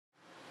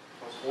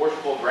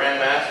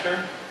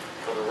Master,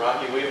 Brother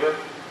Rocky Weaver,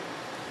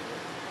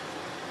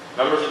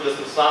 members of this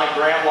Masonic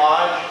Grand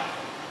Lodge,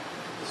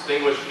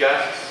 distinguished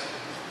guests,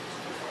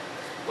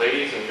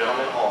 ladies and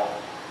gentlemen all.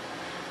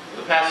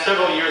 For the past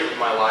several years of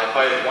my life,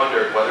 I have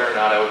wondered whether or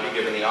not I would be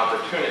given the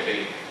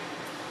opportunity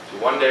to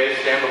one day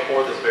stand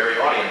before this very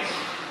audience.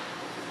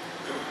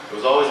 It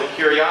was always a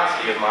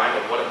curiosity of mine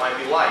of what it might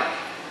be like.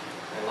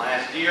 And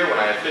last year, when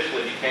I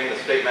officially became the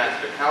State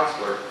Master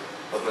Counselor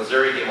of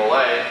Missouri de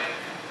Molay,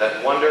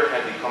 that wonder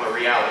had become a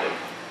reality.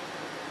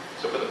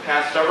 So for the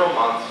past several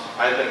months,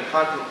 I have been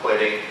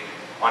contemplating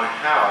on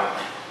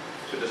how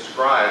to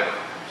describe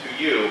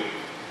to you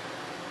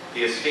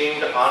the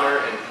esteemed honor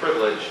and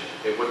privilege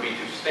it would be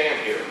to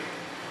stand here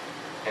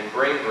and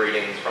bring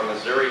greetings from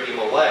Missouri de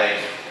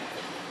Molay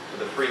to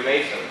the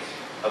Freemasons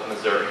of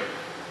Missouri.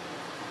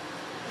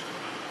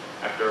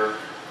 After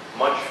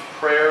much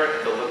prayer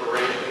and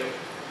deliberation,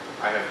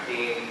 I have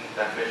deemed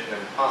that mission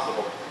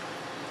impossible.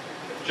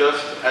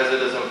 Just as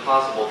it is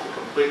impossible to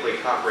completely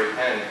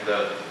comprehend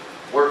the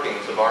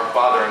workings of our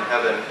Father in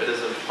heaven, it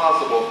is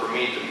impossible for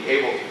me to be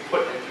able to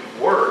put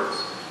into words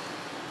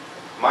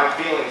my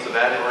feelings of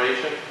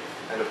admiration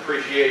and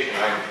appreciation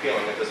I am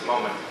feeling at this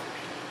moment.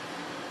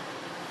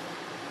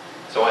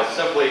 So I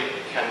simply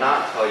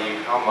cannot tell you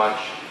how much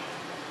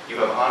you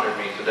have honored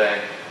me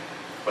today,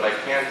 but I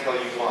can tell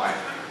you why.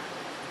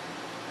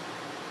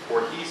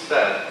 For he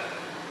said,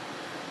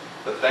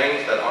 the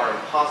things that are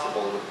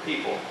impossible with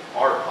people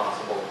are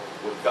possible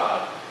with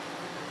God.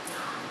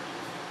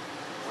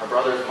 My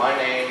brothers, my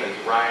name is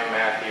Ryan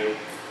Matthew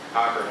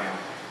Cockerham,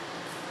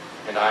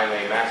 and I am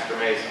a Master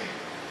Mason.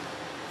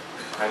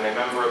 I am a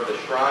member of the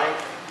Shrine,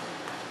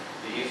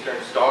 the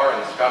Eastern Star,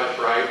 and the Scottish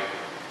Rite,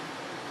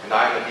 and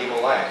I am a de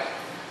Molay.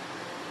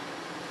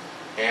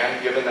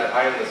 And given that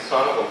I am the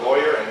son of a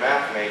lawyer and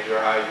math major,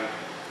 I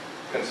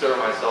consider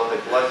myself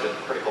a blessed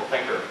critical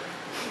thinker.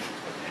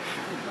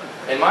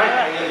 In my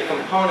opinion, the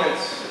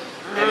components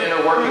and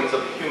inner workings of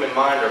the human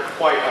mind are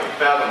quite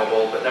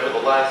unfathomable, but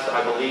nevertheless,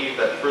 I believe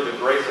that through the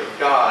grace of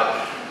God,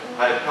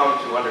 I have come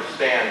to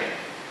understand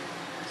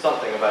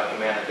something about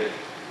humanity.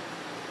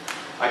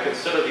 I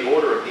consider the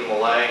Order of de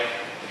Molay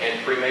and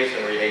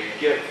Freemasonry a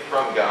gift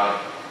from God,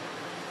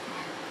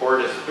 for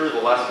it is through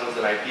the lessons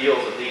and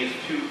ideals of these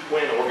two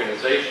twin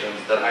organizations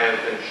that I have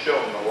been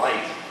shown the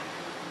light.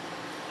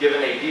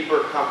 Given a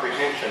deeper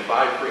comprehension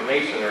by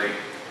Freemasonry,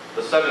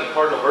 the 7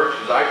 cardinal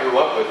virtues I grew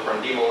up with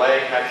from de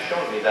Molay have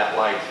shown me that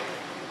light.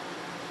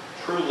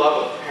 True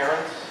love of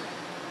parents,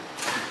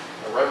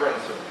 a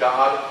reverence of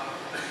God,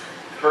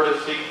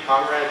 courtesy,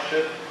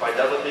 comradeship,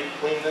 fidelity,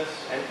 cleanness,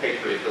 and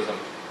patriotism.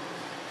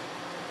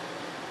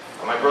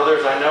 Now, my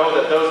brothers, I know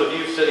that those of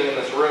you sitting in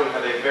this room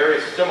have a very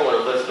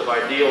similar list of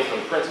ideals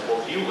and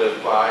principles you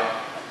live by,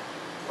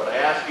 but I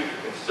ask you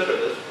to consider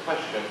this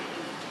question.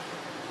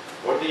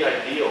 What are the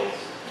ideals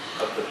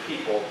of the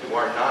people who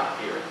are not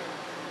here?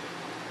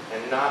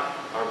 And not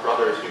our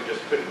brothers who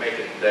just couldn't make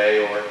it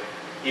today, or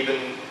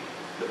even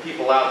the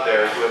people out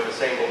there who have the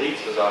same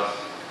beliefs as us,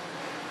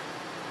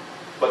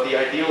 but the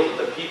ideals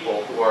of the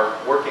people who are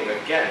working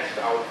against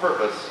our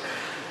purpose.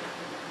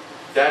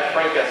 Dad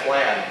Frank S.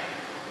 Land,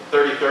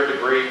 33rd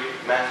degree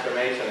Master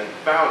Mason and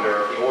founder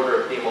of the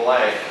Order of de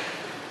Molay,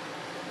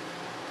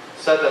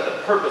 said that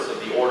the purpose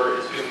of the order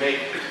is to make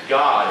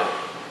God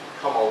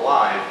come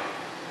alive.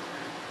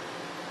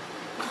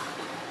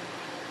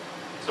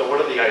 So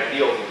what are the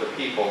ideals of the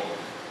people,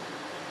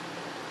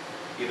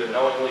 either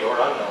knowingly or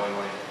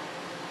unknowingly,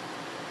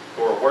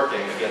 who are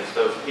working against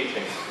those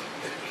teachings?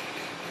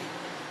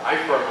 I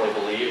firmly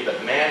believe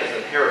that man is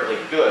inherently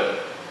good.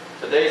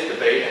 Today's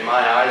debate, in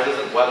my eyes,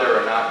 isn't whether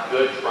or not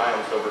good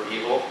triumphs over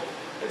evil.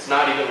 It's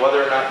not even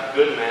whether or not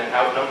good men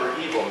outnumber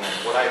evil men.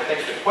 What I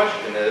think the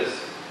question is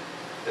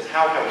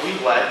how have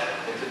we let,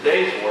 in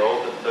today's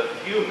world, the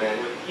few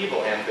men with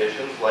evil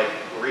ambitions like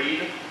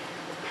greed,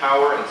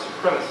 power, and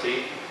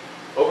supremacy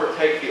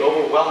overtake the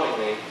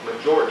overwhelmingly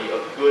majority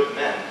of good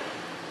men?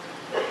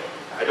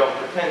 I don't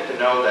pretend to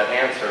know that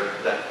answer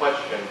to that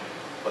question,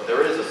 but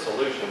there is a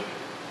solution.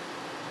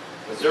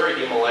 Missouri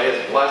de Molay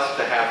is blessed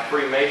to have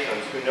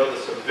Freemasons who know the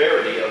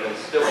severity of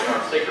instilling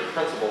our sacred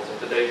principles in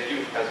today's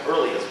youth as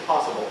early as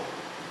possible.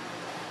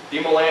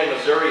 De Molay in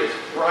Missouri is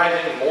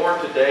thriving more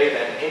today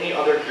than any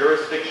other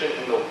jurisdiction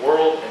in the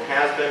world and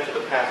has been for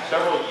the past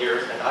several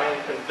years, and I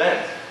am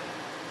convinced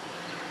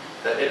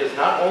that it is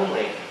not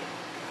only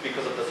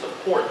because of the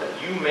support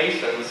that you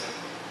Masons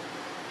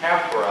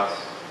have for us,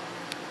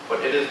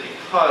 but it is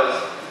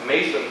because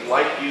Masons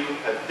like you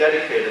have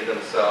dedicated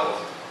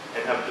themselves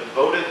and have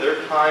devoted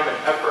their time and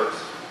efforts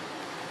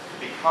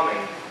to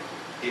becoming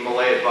de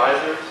Molay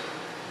advisors,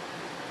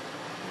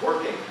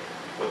 working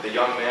with the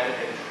young men,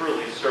 and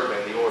truly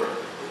serving the order.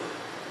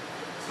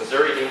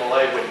 Missouri de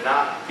Molay would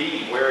not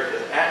be where it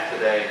is at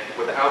today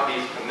without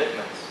these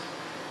commitments,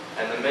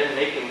 and the men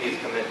making these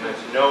commitments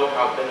know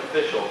how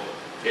beneficial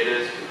it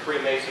is to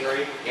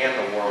Freemasonry and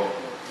the world.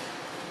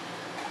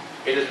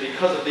 It is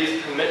because of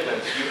these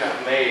commitments you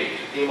have made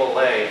to de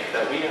Molay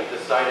that we have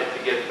decided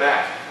to give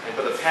back. And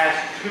for the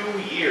past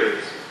 2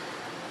 years,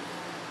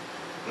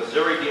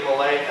 Missouri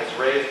DeMolay has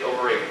raised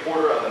over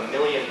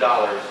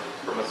 $250,000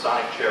 for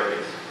Masonic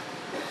charities.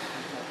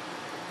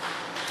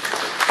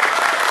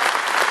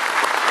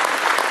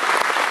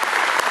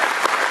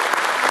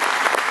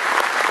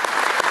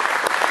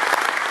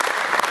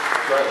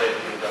 That's right, ladies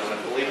and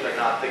gentlemen. Believe it or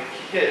not, the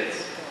kids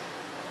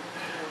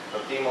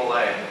of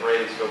DeMolay have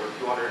raised over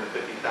 $250,000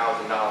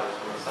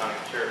 for Masonic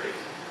charities.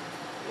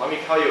 Let me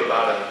tell you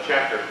about a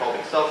chapter called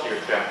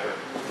Excelsior Chapter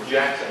in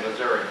Jackson,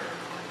 Missouri.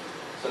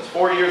 Since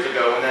 4 years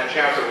ago, when that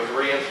chapter was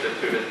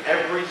reinstituted,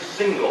 every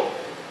single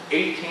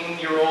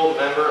 18-year-old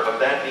member of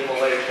that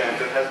DeMolay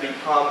chapter has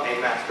become a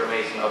Master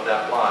Mason of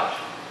that lodge.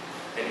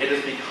 And it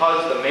is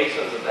because the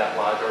Masons of that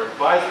lodge are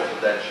advisors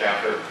of that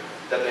chapter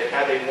that they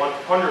have a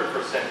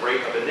 100%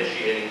 rate of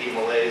initiating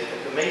DeMolays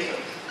into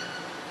Masons.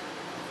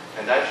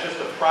 And that's just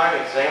a prime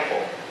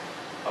example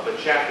of a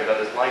chapter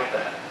that is like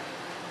that.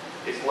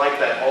 It's like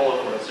that all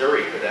over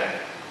Missouri today.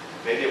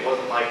 Maybe it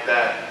wasn't like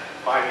that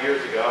 5 years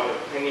ago, or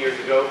 10 years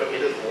ago, but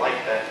it is like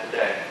that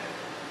today.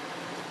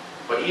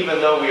 But even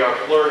though we are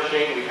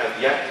flourishing, we have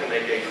yet to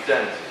make a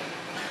dent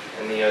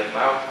in the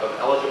amount of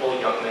eligible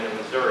young men in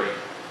Missouri.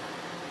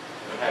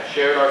 We have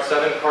shared our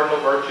 7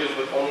 cardinal virtues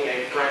with only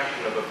a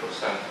fraction of a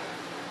percent.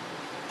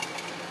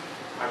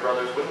 My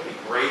brothers, wouldn't it be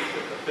great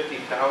if the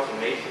 50,000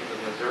 Masons of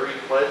Missouri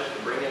pledged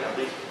to bring in at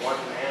least one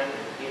man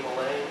in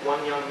DeMolay,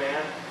 one young man?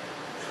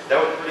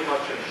 That would pretty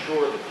much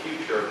ensure the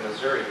future of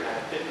Missouri to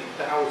have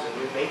 50,000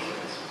 new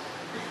Masons.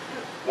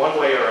 One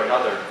way or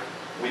another,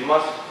 we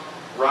must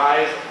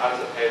rise as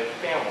a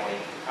family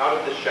out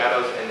of the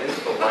shadows and into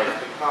the light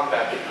to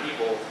combat the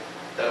evil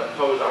that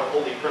oppose our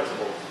holy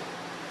principles.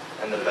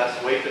 And the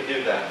best way to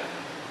do that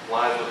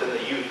lies within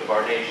the youth of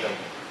our nation,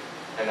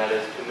 and that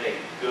is to make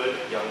good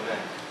young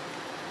men.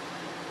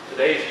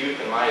 Today's youth,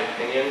 in my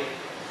opinion,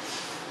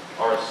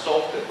 are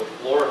assaulted with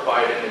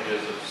glorified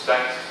images of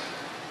sex,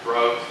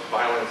 drugs,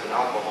 violence, and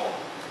alcohol.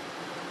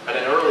 At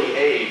an early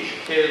age,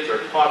 kids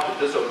are taught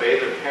to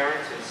disobey their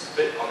parents and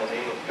spit on the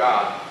name of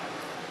God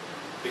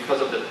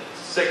because of the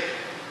sick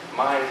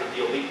minds of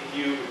the elite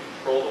few who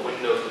control the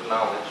windows of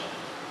knowledge.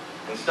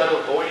 Instead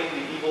of avoiding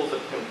the evils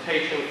of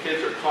temptation,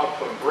 kids are taught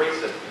to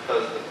embrace it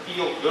because the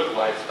feel-good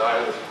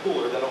lifestyle is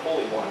cooler than a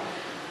holy one.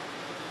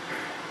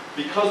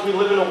 Because we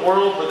live in a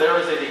world where there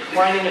is a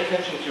declining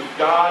attention to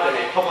God and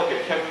a public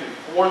attempt to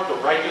thwart the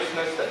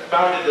righteousness that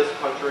founded this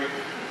country,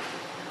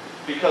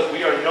 because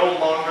we are no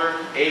longer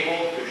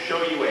able to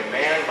show you a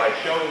man by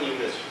showing you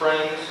his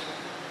friends,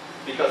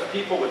 because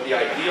people with the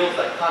ideals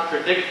that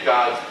contradict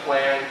God's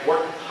plan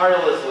work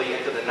tirelessly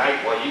into the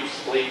night while you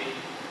sleep,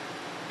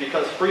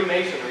 because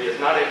Freemasonry is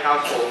not a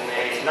household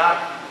name,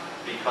 not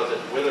because it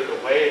withered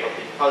away, but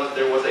because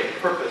there was a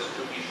purpose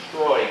to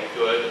destroy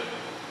good.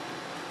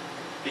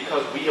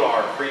 Because we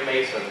are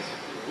Freemasons,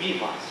 we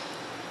must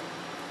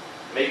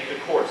make the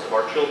course of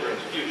our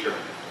children's future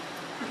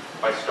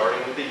by starting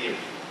with the youth.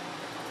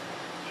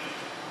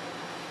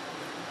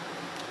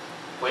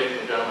 Ladies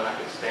and gentlemen, I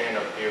could stand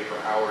up here for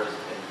hours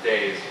and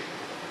days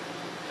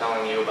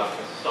telling you about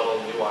the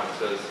subtle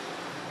nuances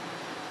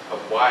of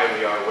why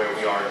we are where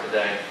we are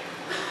today.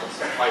 And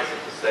suffice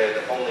it to say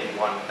that only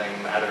one thing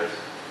matters: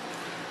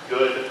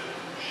 good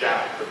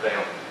shall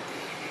prevail.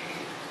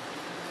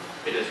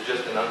 It is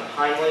just an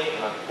untimely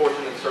and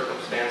unfortunate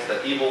circumstance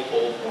that evil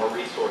holds more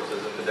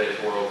resources in today's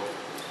world.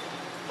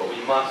 But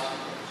we must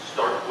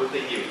start with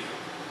the youth,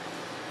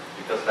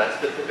 because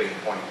that's the tipping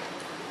point: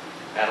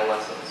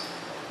 adolescence.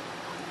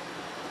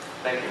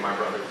 Thank you, my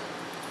brothers.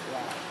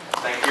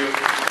 Thank you.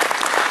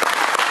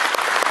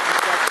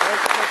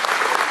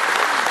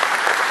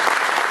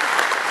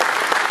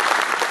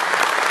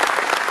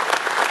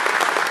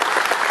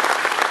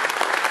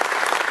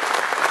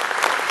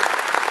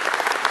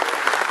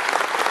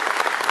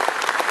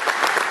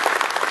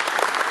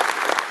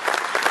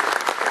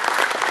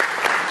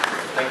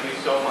 Thank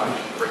you so much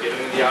for giving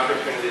me the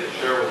opportunity to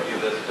share with you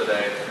this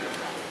today.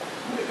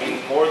 It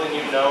means more than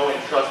you know, and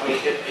trust me,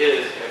 it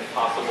is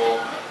impossible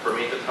for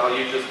me to tell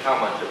you just how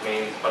much it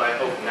means, but I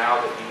hope now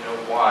that you know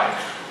why.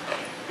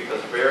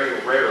 Because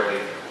very rarely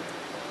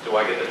do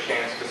I get the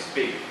chance to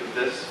speak to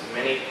this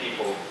many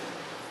people